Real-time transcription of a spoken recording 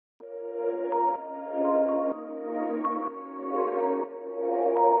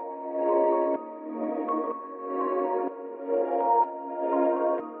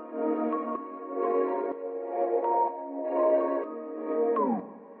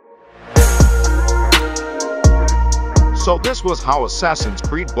So this was how Assassin's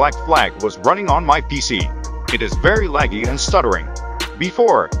Creed Black Flag was running on my PC. It is very laggy and stuttering.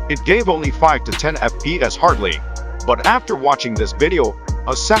 Before, it gave only 5 to 10 FPS hardly. But after watching this video,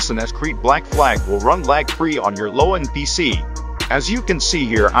 Assassin's Creed Black Flag will run lag-free on your low-end PC. As you can see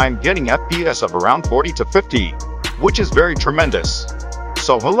here, I'm getting FPS of around 40 to 50, which is very tremendous.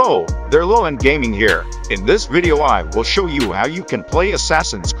 So hello, there low-end gaming here. In this video I will show you how you can play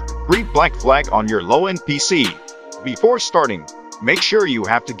Assassin's Creed Black Flag on your low-end PC. Before starting, make sure you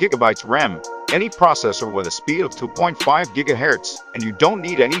have 2 GB RAM, any processor with a speed of 2.5 GHz, and you don't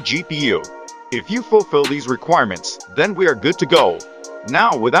need any GPU. If you fulfill these requirements, then we are good to go.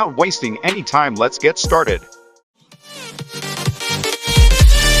 Now, without wasting any time, let's get started.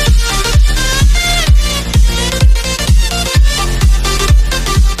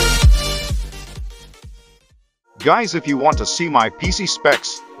 Guys, if you want to see my PC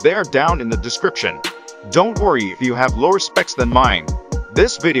specs, they are down in the description. Don't worry if you have lower specs than mine.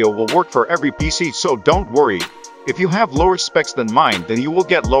 This video will work for every PC, so don't worry. If you have lower specs than mine, then you will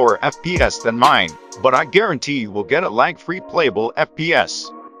get lower FPS than mine, but I guarantee you will get a lag-free playable FPS.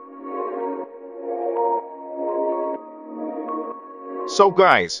 So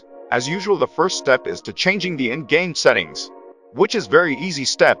guys, as usual, the first step is to changing the in-game settings, which is very easy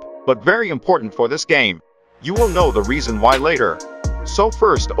step, but very important for this game. You will know the reason why later. So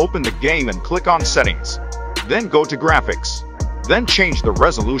first, open the game and click on Settings. Then go to Graphics. Then change the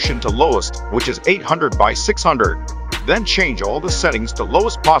resolution to lowest, which is 800 by 600. Then change all the settings to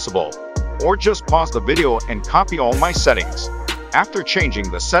lowest possible. Or just pause the video and copy all my settings. After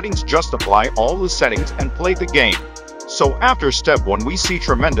changing the settings, just apply all the settings and play the game. So after step 1, we see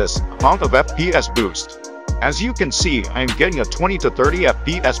tremendous amount of FPS boost. As you can see, I am getting a 20 to 30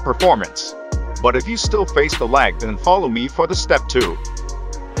 FPS performance. But if you still face the lag, then follow me for the step 2.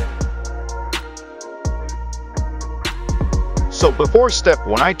 So before step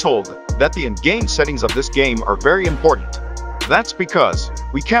 1, I told that the in-game settings of this game are very important. That's because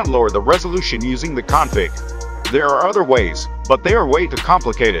we can't lower the resolution using the config. There are other ways, but they are way too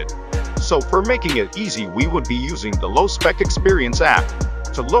complicated. So for making it easy, we would be using the low Spec Experience app.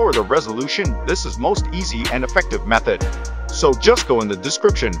 To lower the resolution, this is most easy and effective method. So just go in the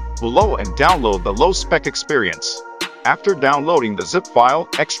description below and download the low Spec Experience. After downloading the zip file,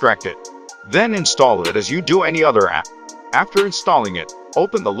 extract it. Then install it as you do any other app. After installing it,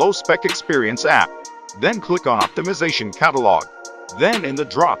 open the low Spec Experience app. Then click on Optimization Catalog. Then in the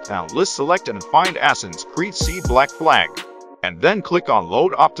drop-down list, select and find Assassin's Creed Black Flag. And then click on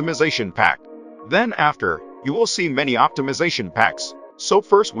Load Optimization Pack. Then after, you will see many optimization packs. So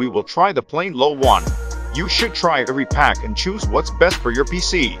first we will try the plain low one. You should try every pack and choose what's best for your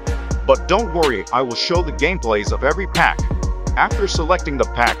PC. But don't worry, I will show the gameplays of every pack. After selecting the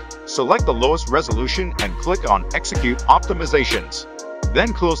pack, select the lowest resolution and click on Execute Optimizations.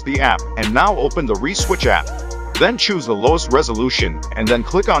 Then close the app and now open the Reswitch app. Then choose the lowest resolution and then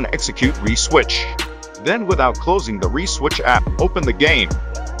click on Execute Reswitch. Then without closing the Reswitch app, open the game.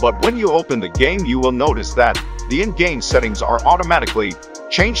 But when you open the game, you will notice that the in-game settings are automatically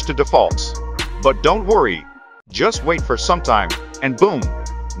changed to defaults. But don't worry, just wait for some time, and boom!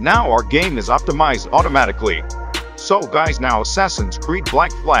 Now our game is optimized automatically. So guys, now Assassin's Creed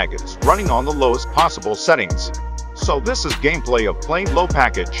Black Flag is running on the lowest possible settings. So this is gameplay of plain low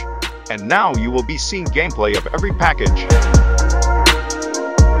package. And now you will be seeing gameplay of every package.